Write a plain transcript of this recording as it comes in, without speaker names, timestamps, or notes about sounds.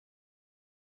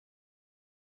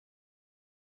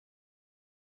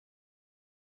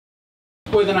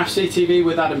With an FC TV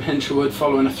with Adam Hinshelwood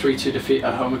following a 3-2 defeat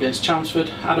at home against Chelmsford.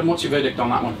 Adam, what's your verdict on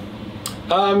that one?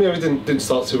 Yeah, we didn't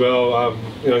start too well.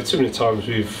 Too many times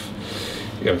we've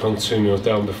gone 2-0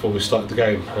 down before we started the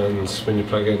game, and when you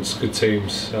play against good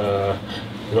teams, you're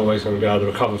not always going to be able to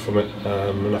recover from it.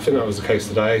 And I think that was the case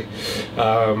today.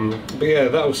 But yeah,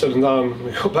 that was said and done.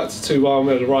 We got back to 2-1,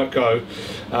 we had a right go,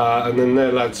 and then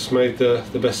their lads made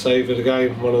the best save of the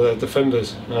game, one of their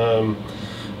defenders.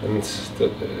 And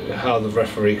how the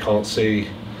referee can't see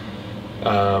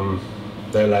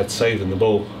their lad saving the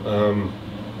ball,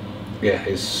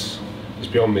 it's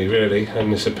beyond me really.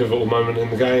 And it's a pivotal moment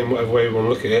in the game, whatever way you want to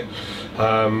look at it.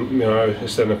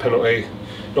 It's then a penalty,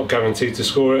 not guaranteed to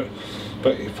score it,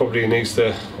 but he probably needs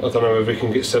to. I don't know whether he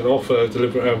can get sent off for a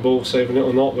deliberate hand ball saving it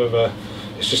or not, whether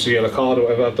it's just a yellow card or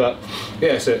whatever. But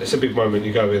yeah, it's a big moment.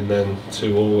 You go in then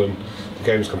 2-2 and the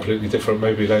game's completely different.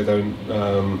 Maybe they don't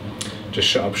just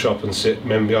shut up shop and sit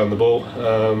men behind the ball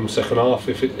second half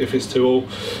if it's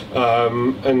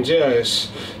 2-2. And yeah,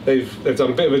 they've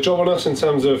done a bit of a job on us in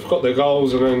terms of got their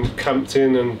goals and then camped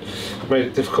in and made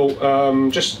it difficult.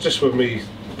 Just when we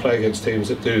play against teams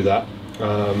that do that,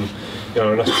 and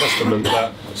that's a testament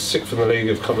that 6th in the league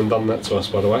have come and done that to us,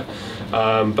 by the way.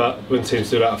 But when teams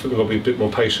do that, I think we've got to be a bit more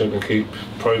patient and keep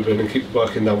probing and keep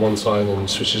working down one side and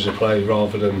switches of play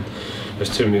rather than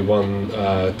there's too many one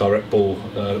direct ball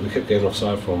that we kept getting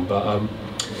offside from. But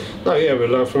no, yeah, we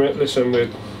learned from it. Listen, we're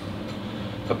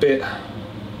a bit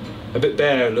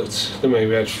bare looked, didn't we?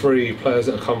 We had 3 players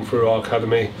that have come through our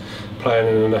academy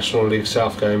playing in a National League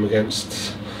South game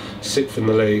against 6th in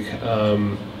the league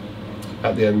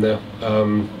at the end there.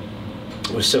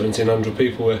 With 1,700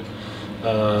 people here,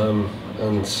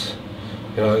 and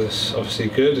it's obviously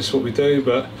good. It's what we do,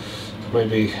 but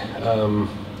maybe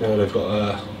they've got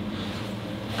a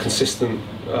consistent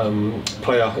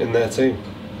player in their team.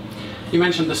 You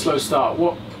mentioned the slow start.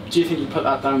 What do you think you put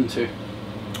that down to?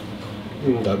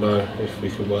 Don't know. If we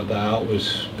could work that out, would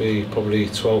be probably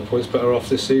 12 points better off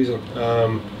this season.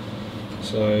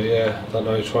 So yeah, don't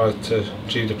know. Tried to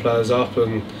G the players up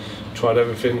and tried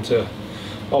everything to.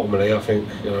 Ultimately, I think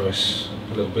it's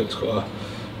a little bit's got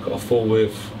to fall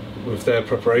with their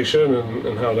preparation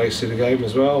and how they see the game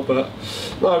as well. But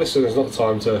no, listen, there's not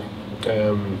time to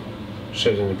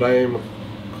shed any blame.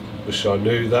 Wish I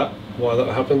knew why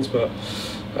that happens, but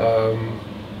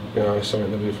it's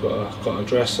something that we've got to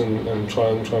address and try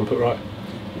and put right.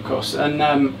 Of course, and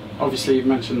obviously you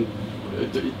mentioned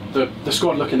the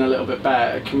squad looking a little bit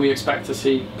better. Can we expect to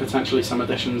see potentially some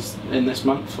additions in this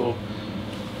month, or?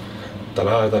 Don't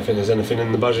know. I don't think there's anything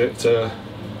in the budget to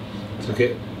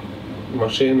get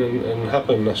much in and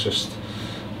happen. That's just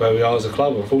where we are as a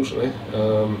club, unfortunately.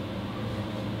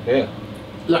 Yeah.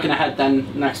 Looking ahead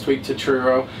then, next week to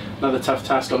Truro, another tough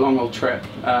task, a long old trip.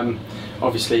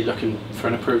 Obviously looking for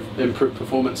an improved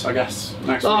performance, I guess,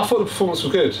 next week. I thought the performance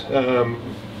was good.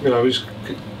 We've just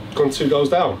gone 2 goals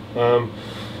down.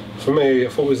 For me, I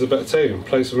thought it was the better team.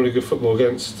 Played some really good football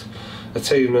against a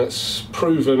team that's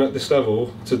proven at this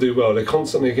level to do well. They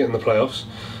constantly get in the playoffs.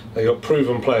 They got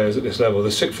proven players at this level.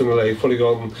 They're 6th in the league, probably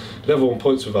gone level on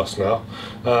points with us now.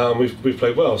 We've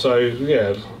played well. So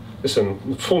yeah, listen,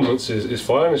 the performance is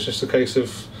fine. It's just a case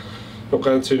of not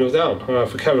going 2-0 down.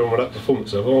 If we carry on with that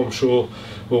performance level, I'm sure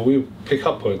we'll pick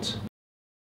up points.